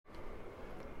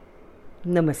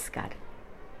नमस्कार.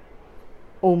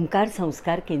 ओंकार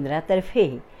संस्कार केंद्रातर्फे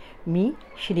मी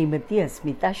श्रीमती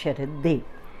अस्मिता शरद देव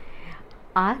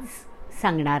आज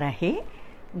सांगणार आहे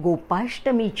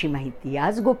गोपाष्टमीची माहिती.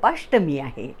 आज गोपाष्टमी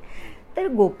आहे. तर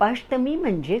गोपाष्टमी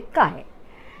म्हणजे काय?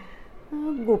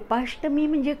 गोपाष्टमी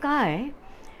म्हणजे काय?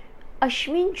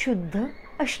 अश्विन शुद्ध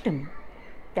अष्टमी,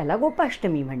 त्याला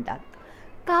गोपाष्टमी म्हणतात.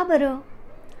 का बरं?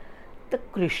 तर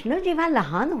कृष्ण जेव्हा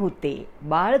लहान होते,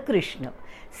 बाळकृष्ण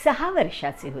 6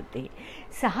 वर्षाचे होते.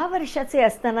 6 वर्षाचे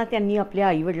असताना त्यांनी आपल्या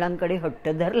आईवडिलांकडे हट्ट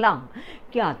धरला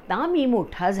की आता मी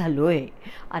मोठा झालोय,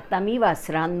 आता मी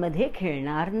वासरांमध्ये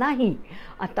खेळणार नाही,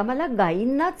 आता मला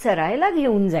गायींना चरायला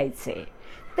घेऊन जायचे,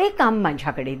 ते काम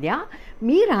माझ्याकडे द्या,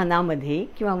 मी रानामध्ये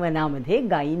किंवा वनामध्ये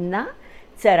गायींना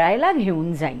चरायला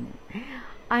घेऊन जाईन.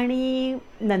 आणि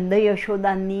नंद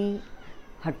यशोदांनी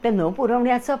हट्ट न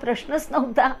पुरवण्याचा प्रश्नच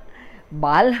नव्हता.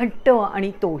 बालहट्ट,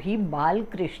 आणि तोही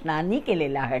बालकृष्णांनी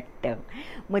केलेला हट्ट.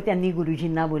 मग त्यांनी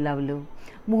गुरुजींना बोलावलं,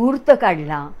 मुहूर्त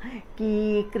काढला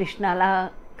की कृष्णाला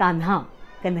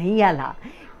कन्हैयाला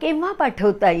केव्हा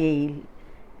पाठवता येईल,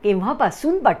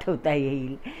 केव्हापासून पाठवता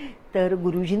येईल. तर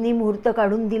गुरुजींनी मुहूर्त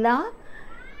काढून दिला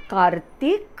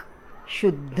कार्तिक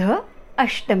शुद्ध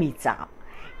अष्टमीचा.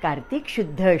 कार्तिक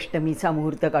शुद्ध अष्टमीचा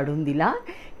मुहूर्त काढून दिला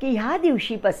की ह्या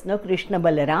दिवशीपासनं कृष्ण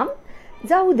बलराम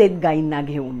जाऊ देत गायींना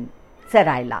घेऊन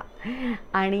चरायला.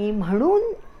 आणि म्हणून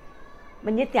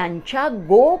म्हणजे त्यांच्या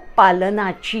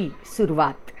गोपालनाची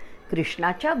सुरुवात,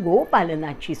 कृष्णाच्या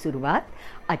गोपालनाची सुरुवात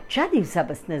आजच्या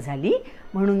दिवसापासून झाली,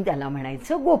 म्हणून त्याला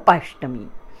म्हणायचं गोपाष्टमी.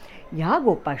 ह्या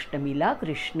गोपाष्टमीला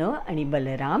कृष्ण आणि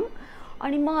बलराम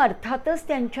आणि मग अर्थातच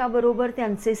त्यांच्याबरोबर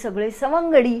त्यांचे सगळे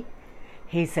सवंगडी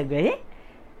हे सगळे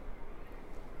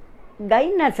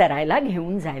गायींना चरायला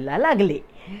घेऊन जायला लागले.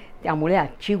 त्यामुळे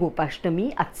आजची गोपाष्टमी,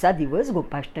 आजचा दिवस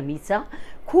गोपाष्टमीचा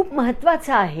खूप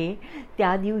महत्त्वाचा आहे.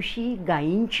 त्या दिवशी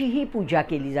गायींचीही पूजा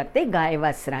केली जाते, गाय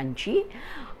वासरांची,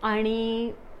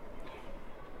 आणि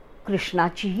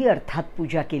कृष्णाचीही अर्थात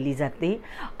पूजा केली जाते.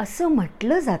 असं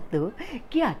म्हटलं जातं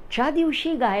की आजच्या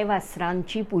दिवशी गाय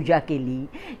वासरांची पूजा केली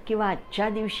किंवा आजच्या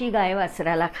दिवशी गाय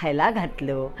वासराला खायला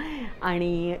घातलं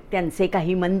आणि त्यांचे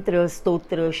काही मंत्र,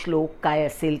 स्तोत्र, श्लोक काय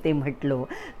असेल ते म्हटलं,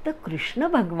 तर कृष्ण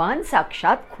भगवान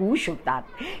साक्षात खुश होतात.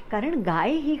 कारण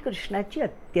गाय ही कृष्णाची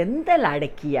अत्यंत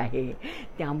लाडकी आहे.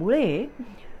 त्यामुळे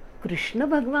कृष्ण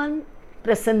भगवान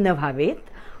प्रसन्न व्हावेत.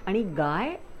 आणि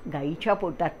गाईच्या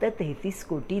पोटात तर 33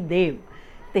 कोटी देव.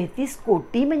 33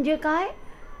 कोटी म्हणजे काय?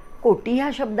 कोटी ह्या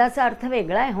शब्दाचा अर्थ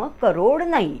वेगळा आहे. हो, करोड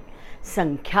नाही,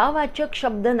 संख्यावाचक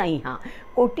शब्द नाही हा.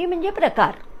 कोटी म्हणजे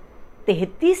प्रकार.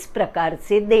 33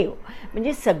 प्रकारचे देव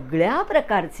म्हणजे सगळ्या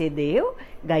प्रकारचे देव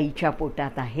गाईच्या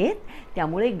पोटात आहेत.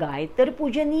 त्यामुळे गाय तर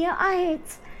पूजनीय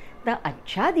आहेच. तर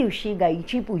आजच्या दिवशी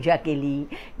गाईची पूजा केली,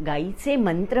 गाईचे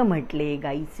मंत्र म्हटले,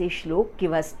 गाईचे श्लोक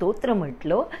किंवा स्तोत्र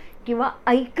म्हटलं किंवा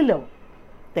ऐकलं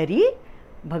तरी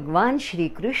भगवान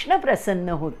श्रीकृष्ण प्रसन्न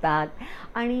होतात.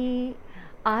 आणि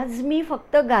आज मी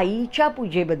फक्त गायीच्या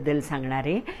पूजेबद्दल सांगणार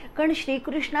आहे, कारण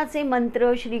श्रीकृष्णाचे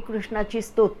मंत्र, श्रीकृष्णाची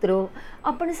स्तोत्र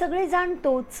आपण सगळे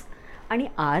जाणतोच. आणि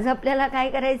आज आपल्याला काय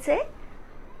करायचं आहे,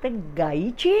 तर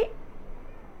गायीची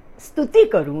स्तुती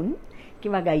करून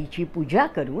किंवा गायीची पूजा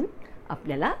करून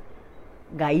आपल्याला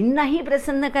गायींनाही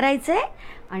प्रसन्न करायचं आहे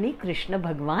आणि कृष्ण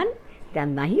भगवान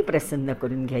त्यांनाही प्रसन्न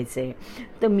करून घ्यायचे.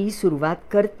 तर मी सुरुवात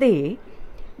करते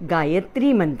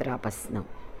गायत्री मंत्रापासनं.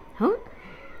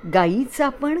 गायीचा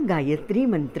पण गायत्री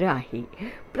मंत्र आहे.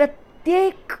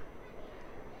 प्रत्येक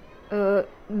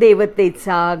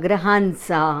देवतेचा,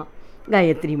 ग्रहांचा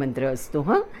गायत्री मंत्र असतो.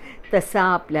 तसा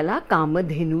आपल्याला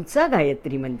कामधेनूचा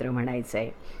गायत्री मंत्र म्हणायचा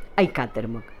आहे. ऐका तर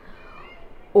मग.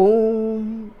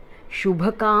 ओम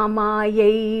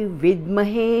शुभकामायै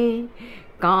विद्महे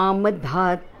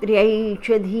कामधात्र्यै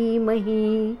च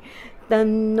धीमहि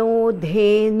तन्नो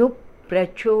धेनु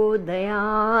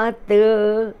प्रचोदयात्.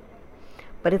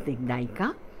 परत एकदा ऐका.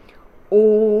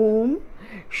 ओम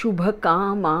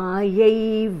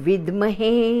शुभकामायै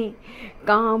विद्महे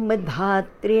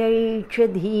कामधात्र्यै च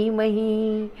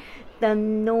धीमहि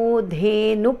तन्नो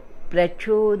धेनु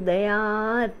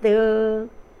प्रचोदयात्.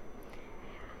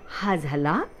 हा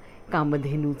झाला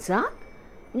कामधेनूचा,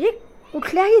 म्हणजे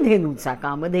कुठल्याही धेनूचा,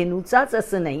 कामधेनूचाच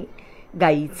असं नाही,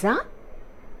 गायीचा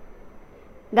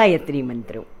गायत्री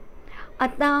मंत्र.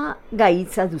 आता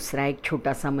गायीचा दुसरा एक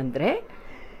छोटासा मंत्र आहे.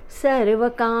 सर्व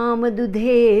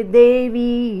कामदुधे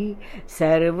देवी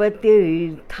सर्वतीर्थाभिषेचिनी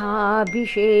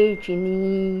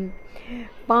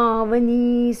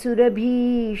पावनी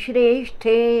सुरभी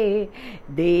श्रेष्ठे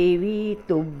देवी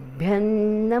तुभ्यं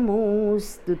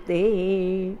नमोस्तुते.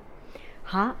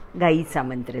 हा गायीचा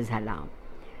मंत्र झाला.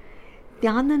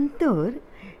 त्यानंतर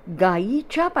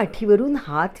गायीच्या पाठीवरून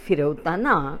हात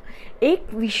फिरवताना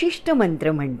एक विशिष्ट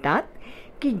मंत्र म्हणतात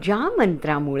की ज्या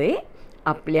मंत्रामुळे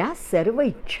आपल्या सर्व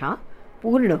इच्छा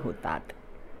पूर्ण होतात.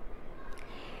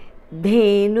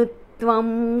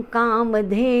 धेनुत्वं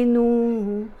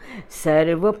कामधेनु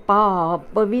सर्व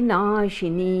पाप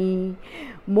विनाशिनी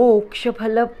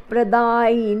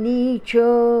मोक्षफलप्रदायिनी च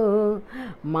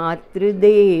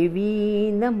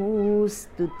मातृदेवी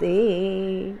नमोस्तुते.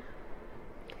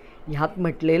 ह्यात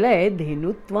म्हटलेलं आहे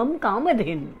धेनुत्वम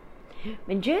कामधेनु,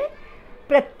 म्हणजे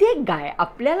प्रत्येक गाय,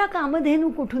 आपल्याला कामधेनू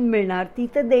कुठून मिळणार, ती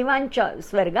तर देवांच्या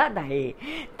स्वर्गात आहे.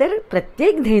 तर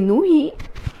प्रत्येक धेनू ही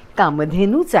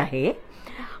कामधेनूच आहे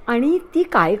आणि ती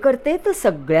काय करते तर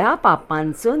सगळ्या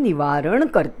पापांचं निवारण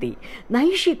करते,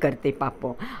 नाहीशी करते पाप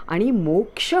आणि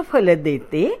मोक्षफल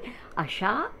देते.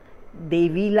 अशा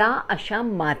देवीला, अशा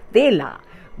मातेला,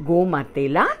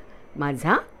 गोमातेला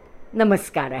माझा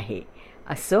नमस्कार आहे.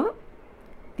 असं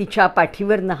तिच्या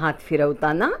पाठीवरनं हात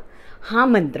फिरवताना हा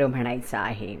मंत्र म्हणायचा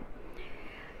आहे.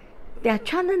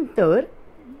 त्याच्यानंतर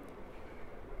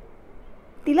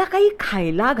तिला काही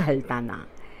खायला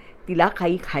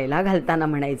घालताना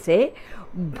म्हणायचे,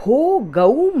 भो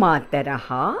गौ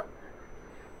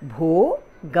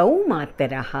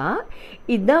मातरः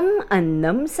इदम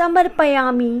अन्नम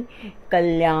समर्पयामी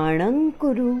कल्याणं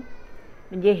कुरु.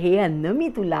 म्हणजे हे अन्न मी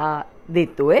तुला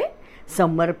देतोय,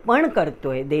 समर्पण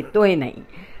करतोय, देतोय नाही,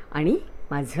 आणि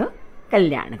माझं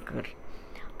कल्याण कर.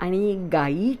 आणि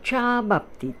गायीच्या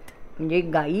बाबतीत म्हणजे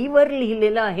गायीवर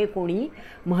लिहिलेलं आहे कोणी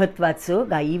महत्त्वाचं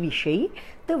गायीविषयी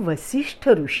तर वसिष्ठ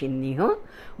ऋषींनी.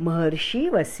 महर्षी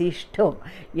वसिष्ठ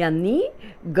यांनी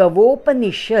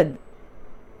गवोपनिषद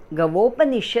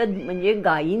म्हणजे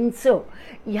गायींचं,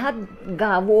 ह्या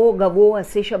गवो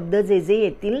असे शब्द जे जे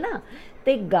येतील ना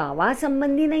ते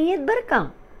गावासंबंधी नाही आहेत बरं का,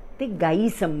 ते गायी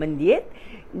संबंधी आहेत.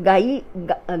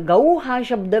 गौ हा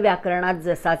शब्द व्याकरणात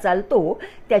जसा चालतो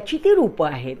त्याची ती रूपं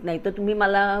आहेत. नाही तर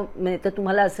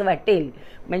तुम्हाला असं वाटेल,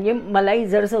 म्हणजे मलाही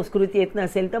जर संस्कृती येत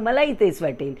नसेल तर मलाही तेच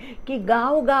वाटेल की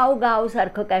गाव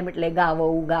सारखं काय म्हटलंय,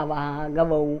 गावऊ, गावा,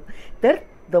 गवऊ. तर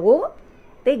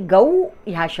ते गौ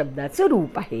ह्या शब्दाचं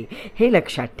रूप आहे, हे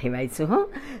लक्षात ठेवायचं.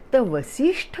 तर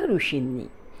वसिष्ठ ऋषींनी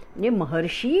म्हणजे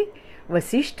महर्षी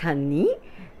वसिष्ठांनी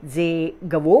जे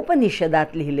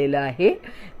गवोपनिषदात लिहिलेलं आहे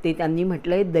ते त्यांनी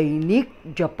म्हटलंय दैनिक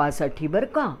जपासाठी बरं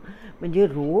का. म्हणजे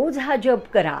रोज हा जप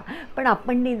करा, पण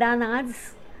आपण निदान आज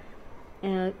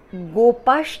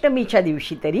गोपाष्टमीच्या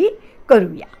दिवशी तरी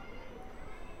करूया.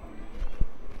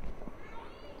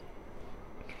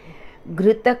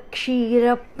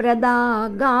 घृतक्षीरप्रदा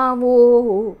गावो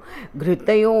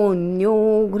घृतयोन्यो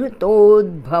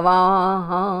घृतोद्भवाः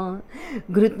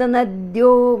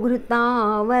घृतनद्यो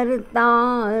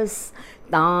घृतावर्तास्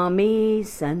तामे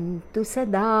सन्तु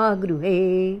सदा गृहे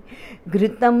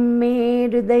घृतं मे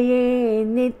हृदये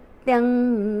नित्यं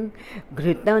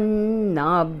घृतं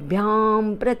नाभ्यां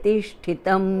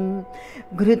प्रतिष्ठितं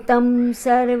घृतं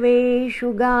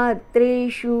सर्वेषु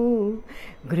गात्रेषु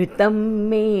घृतं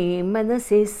मे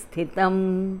मनसि स्थितं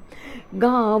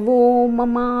गावो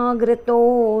ममाग्रतो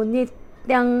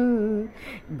नित्यं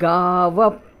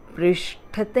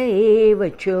गावपृष्ठत एव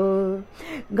च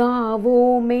गावो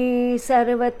मे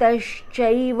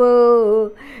सर्वतश्चैव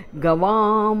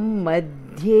गवां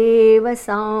मध्येव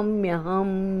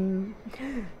साम्यहम्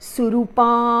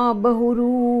सुरूपा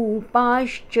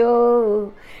बहुरूपाश्च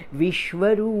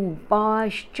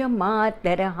विश्वरूपाश्च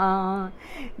मातरः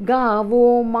गावो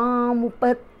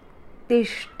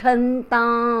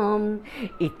मामुपतिष्ठन्ताम्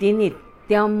इति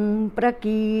नित्यं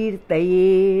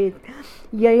प्रकीर्तयेत्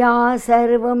यया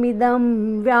सर्वमिदं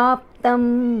व्याप्तं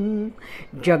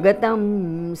जगतं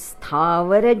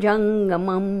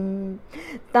स्थावरजङ्गमं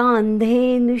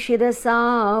तान्धेनुशिरसा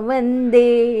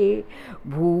वन्दे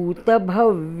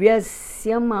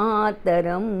भूतभव्यस्य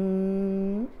मातरम्.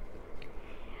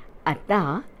 आता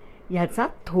याचा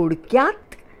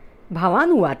थोडक्यात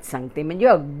भावानुवाद सांगते, म्हणजे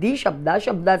अगदी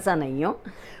शब्दाचा नाही हो,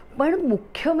 पण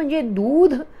मुख्य म्हणजे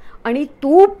दूध आणि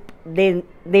तूप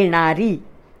देणारी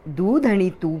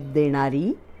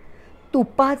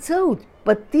तुपाचं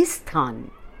उत्पत्तीस्थान,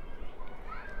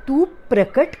 तूप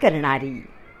प्रकट करणारी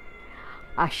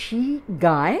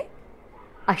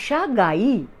अशा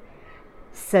गायी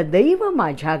सदैव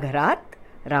माझ्या घरात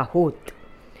राहोत.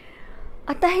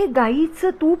 आता हे गाईचं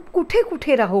तूप कुठे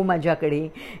कुठे राहो माझ्याकडे?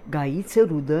 गाईचं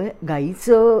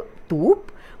तूप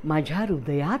माझ्या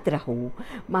हृदयात राहो,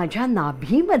 माझ्या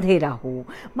नाभीमध्ये राहो,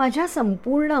 माझ्या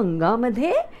संपूर्ण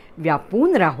अंगामध्ये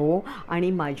व्यापून राहो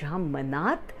आणि माझ्या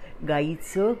मनात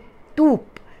गाईचं तूप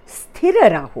स्थिर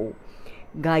राहो.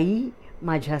 गाई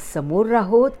माझ्या समोर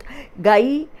राहोत,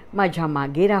 गायी माझ्या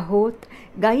मागे राहोत,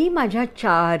 गायी माझ्या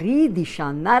चारी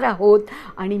दिशांना राहोत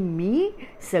आणि मी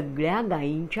सगळ्या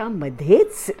गायींच्या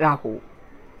मध्येच राहो.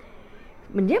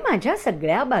 म्हणजे माझ्या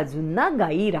सगळ्या बाजूंना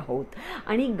गायी राहोत.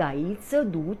 आणि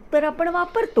गायीचं दूध तर आपण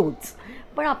वापरतोच,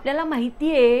 पण आपल्याला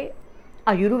माहिती आहे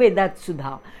आयुर्वेदात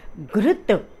सुद्धा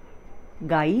घृत,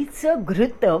 गाईचं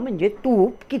घृत म्हणजे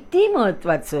तूप किती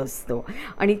महत्त्वाचं असतं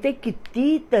आणि ते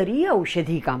कितीतरी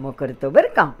औषधी कामं करतं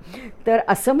बरं का. तर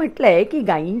असं म्हटलं आहे की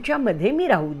गायींच्या मध्ये मी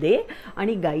राहू दे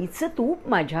आणि गाईचं तूप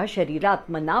माझ्या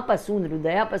शरीरात मनापासून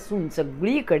हृदयापासून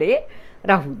सगळीकडे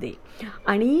राहू दे.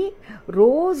 आणि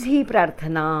रोज ही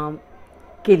प्रार्थना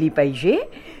केली पाहिजे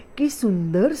की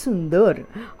सुंदर सुंदर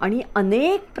आणि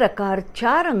अनेक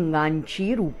प्रकारच्या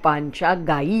रंगांची रूपांच्या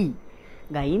गायी,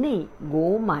 गायी नाही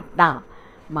गोमाता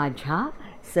माझ्या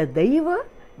सदैव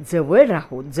जवळ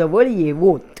राहोत, जवळ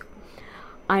येवोत.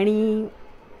 आणि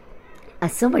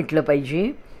असं म्हटलं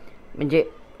पाहिजे, म्हणजे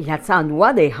ह्याचा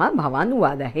अनुवाद आहे, हा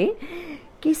भावानुवाद आहे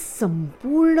की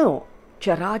संपूर्ण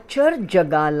चराचर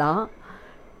जगाला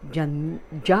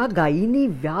ज्या गायीने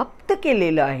व्याप्त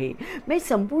केलेलं आहे, म्हणजे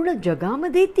संपूर्ण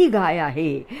जगामध्ये ती गाय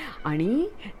आहे आणि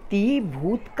ती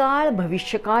भूतकाळ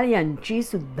भविष्यकाळ यांची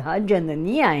सुद्धा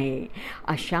जननी आहे.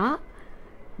 अशा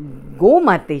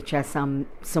गोमातेच्या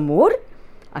समोर,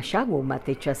 अशा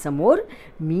गोमातेच्या समोर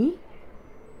मी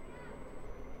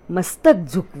मस्तक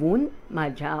झुकवून,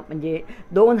 माझ्या म्हणजे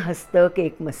 2 हस्तक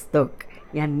 1 मस्तक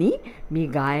यांनी मी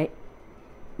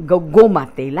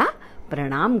गोमातेला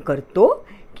प्रणाम करतो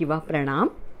किंवा प्रणाम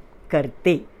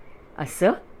करते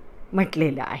असं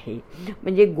म्हटलेलं आहे.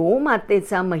 म्हणजे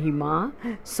गोमातेचा महिमा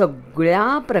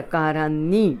सगळ्या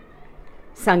प्रकारांनी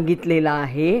सांगितलेला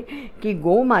आहे की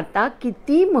गोमाता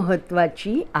किती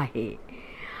महत्त्वाची आहे.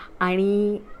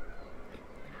 आणि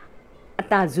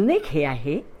आता अजून एक हे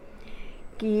आहे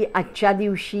की आजच्या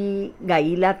दिवशी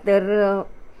गाईला तर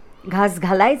घास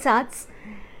घालायचाच.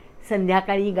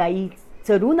 संध्याकाळी गाई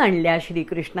चरून आणल्या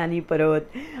श्रीकृष्णाने परत.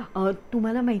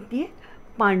 तुम्हाला माहिती आहे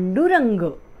पांडुरंग,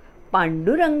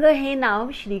 पांडुरंग हे नाव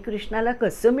श्रीकृष्णाला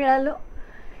कसं मिळालं?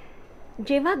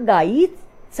 जेव्हा गाई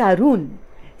चारून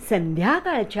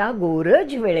संध्याकाळच्या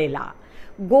गोरज वेळेला,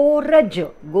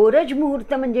 गोरज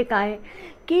मुहूर्त म्हणजे काय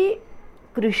की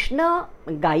कृष्ण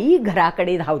गायी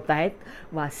घराकडे धावतायत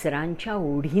वासरांच्या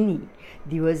ओढीनी.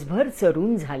 दिवसभर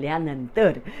चरून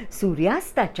झाल्यानंतर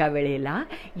सूर्यास्ताच्या वेळेला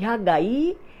ह्या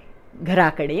गायी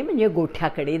घराकडे म्हणजे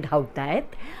गोठ्याकडे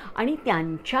धावतायत आणि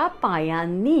त्यांच्या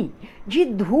पायांनी जी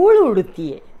धूळ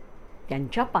उडतीये,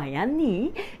 त्यांच्या पायांनी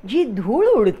जी धूळ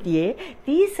उडतीये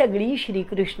ती सगळी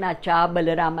श्रीकृष्णाच्या,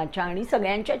 बलरामाच्या आणि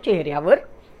सगळ्यांच्या चेहऱ्यावर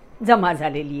जमा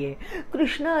झालेली आहे.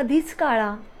 कृष्ण आधीच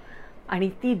काळा आणि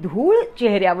ती धूळ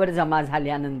चेहऱ्यावर जमा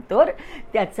झाल्यानंतर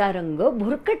त्याचा रंग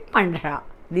भुरकट पांढरा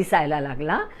दिसायला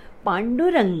लागला.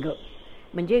 पांडुरंग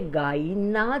म्हणजे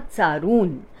गायींना चारून,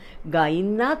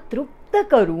 गायींना तृप्त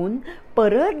करून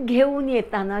परत घेऊन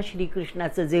येताना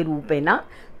श्रीकृष्णाचं जे रूप आहे ना,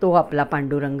 तो आपला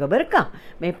पांडुरंग बरं का.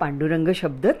 म्हणजे पांडुरंग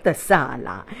शब्द तसा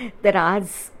आला. तर आज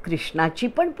कृष्णाची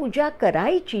पण पूजा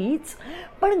करायचीच,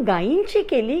 पण गायींची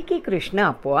केली की कृष्ण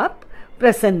आपोआप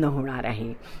प्रसन्न होणार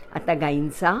आहे. आता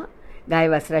गाय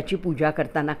वासराची पूजा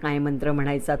करताना काय मंत्र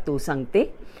म्हणायचा तो सांगते.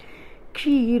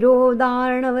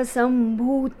 क्षीरोदार्णव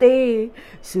संभूते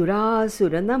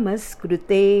सुरासुर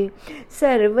नमस्कृते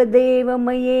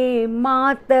सर्वदेवमये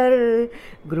मातर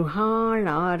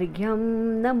गृहाणार्घ्यम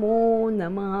नमो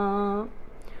नमः.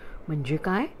 म्हणजे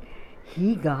काय,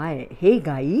 ही गाय, हे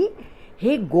गाई,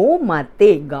 हे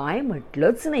गोमाते, गाय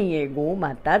म्हटलंच नाही आहे,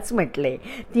 गोमाताच म्हटले,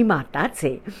 ती माताच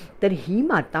आहे. तर ही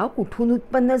माता कुठून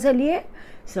उत्पन्न झाली आहे?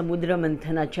 समुद्र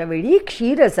मंथनाच्या वेळी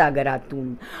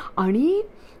क्षीरसागरातून. आणि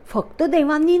फक्त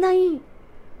देवांनी नाही,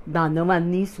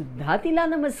 दानवांनी सुद्धा तिला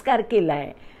नमस्कार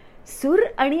केलाय. सुर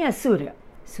आणि असुर,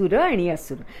 सुर आणि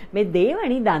असुर म्हणजे देव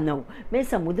आणि दानव, म्हणजे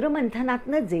समुद्र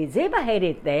मंथनातनं जे जे बाहेर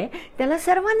येत आहे त्याला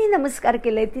सर्वांनी नमस्कार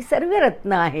केलाय. ती सर्व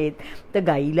रत्न आहेत. तर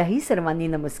गाईलाही सर्वांनी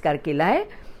नमस्कार केलाय,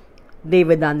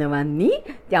 देवदानवांनी.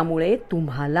 त्यामुळे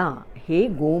तुम्हाला हे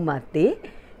गोमाते,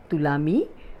 तुला मी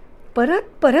परत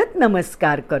परत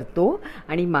नमस्कार करतो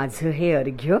आणि माझं हे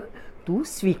अर्घ्य तू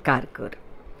स्वीकार कर.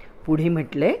 पुढे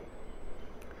म्हटले,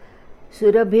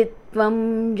 सुरभित्वं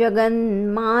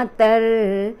जगन्मातर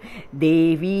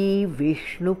देवी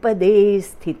विष्णुपदे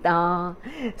स्थिता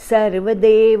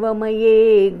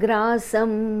सर्वदेवमये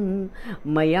ग्रासं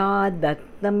मया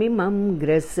दत्तमिमं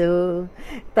ग्रस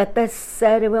ततः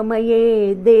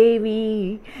सर्वमये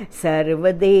देवी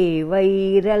सर्वदेवैरलंकृते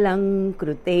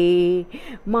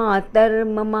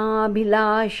मातर्ममाभिलाषितं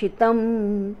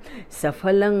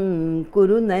सफलं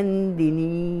कुरु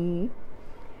नन्दिनी.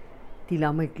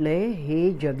 तिला म्हटलंय,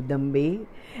 हे जगदंबे,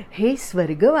 हे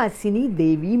स्वर्गवासिनी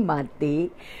देवी माते,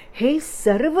 हे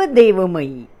सर्व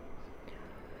देवमयी,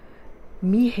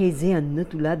 मी हे जे अन्न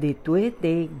तुला देतोय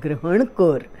ते ग्रहण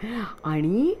कर.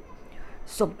 आणि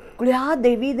सगळ्या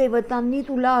देवी देवतांनी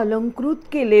तुला अलंकृत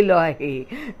केलेलं आहे,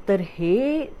 तर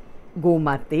हे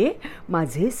गोमाते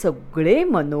माझे सगळे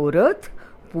मनोरथ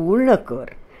पूर्ण कर.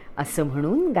 असं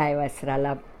म्हणून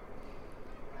गायवासराला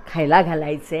खायला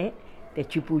घालायचे,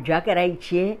 त्याची पूजा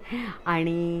करायची आहे.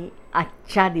 आणि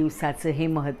आजच्या दिवसाचं हे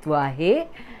महत्त्व आहे.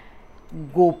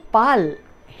 गोपाल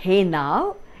हे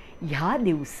नाव ह्या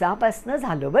दिवसापासनं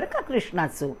झालं बरं का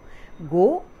कृष्णाचं.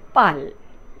 गोपाल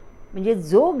म्हणजे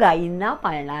जो गायींना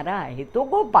पाळणारा आहे तो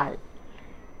गोपाल.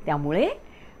 त्यामुळे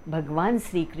भगवान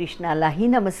श्रीकृष्णालाही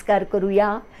नमस्कार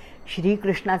करूया.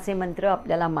 श्रीकृष्णाचे मंत्र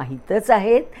आपल्याला माहीतच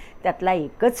आहेत, त्यातला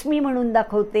एकच मी म्हणून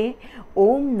दाखवते,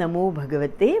 ओम नमो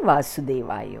भगवते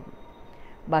वासुदेवाय.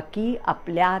 बाकी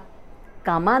आपल्या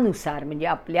कामानुसार म्हणजे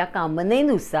आपल्या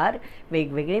कामनेनुसार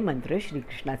वेगवेगळे मंत्र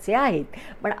श्रीकृष्णाचे आहेत.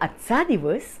 पण आजचा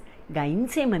दिवस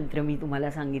गायींचे मंत्र मी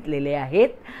तुम्हाला सांगितलेले आहेत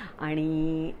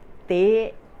आणि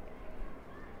ते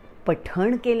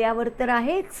पठण केल्यावर तर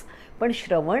आहेच, पण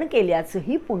श्रवण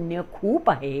केल्याचंही पुण्य खूप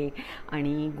आहे.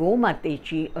 आणि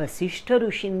गोमातेची वसिष्ठ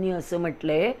ऋषींनी असं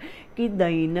म्हटलंय की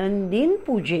दैनंदिन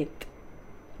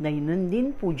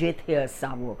पूजेत हे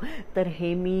असावं. तर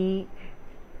हे मी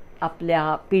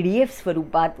आपल्या PDF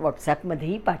स्वरूपात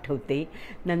व्हॉट्सॲपमध्येही पाठवते.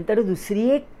 नंतर दुसरी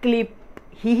एक क्लिप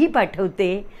हीही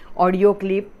पाठवते, ऑडिओ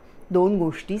क्लिप. 2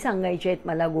 गोष्टी सांगायच्या आहेत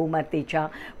मला गोमातेच्या,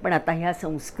 पण आता ह्या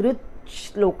संस्कृत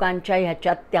श्लोकांच्या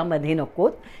ह्याच्यात त्यामध्ये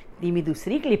नकोत. ती मी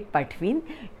दुसरी क्लिप पाठवीन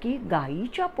की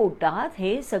गाईच्या पोटात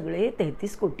हे सगळे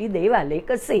 33 कोटी देव आले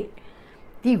कसे,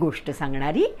 ती गोष्ट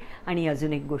सांगणारी. आणि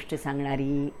अजून एक गोष्ट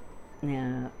सांगणारी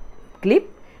क्लिप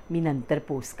मी नंतर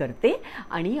पोस्ट करते.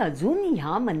 आणि अजून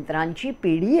ह्या मंत्रांची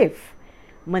PDF,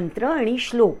 मंत्र आणि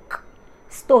श्लोक,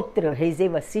 स्तोत्र, हे जे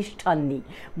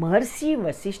महर्षी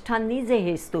वसिष्ठांनी जे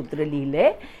हे स्तोत्र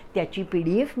लिहिलंय त्याची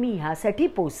PDF मी ह्यासाठी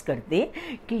पोस्ट करते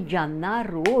की ज्यांना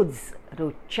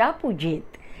रोजच्या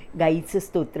पूजेत गाईचं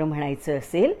स्तोत्र म्हणायचं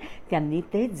असेल त्यांनी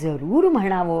ते जरूर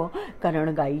म्हणावं,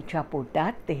 कारण गाईच्या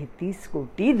पोटात 33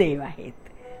 कोटी देव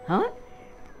आहेत.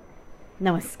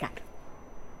 नमस्कार.